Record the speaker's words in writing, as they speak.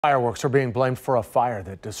Fireworks are being blamed for a fire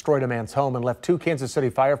that destroyed a man's home and left two Kansas City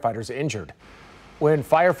firefighters injured. When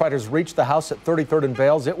firefighters reached the house at 33rd and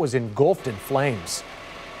Vales, it was engulfed in flames.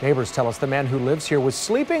 Neighbors tell us the man who lives here was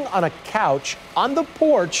sleeping on a couch on the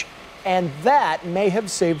porch, and that may have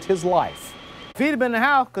saved his life. If he'd have been in the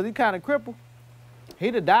house, because he's kind of crippled,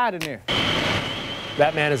 he'd have died in there.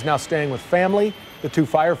 That man is now staying with family. The two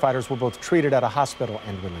firefighters were both treated at a hospital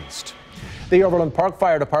and released. The Overland Park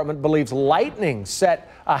Fire Department believes lightning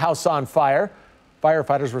set a house on fire.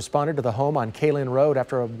 Firefighters responded to the home on Kaylin Road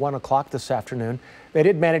after 1 o'clock this afternoon. They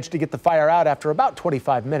did manage to get the fire out after about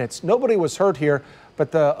 25 minutes. Nobody was hurt here,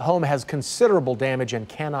 but the home has considerable damage and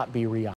cannot be reoccupied.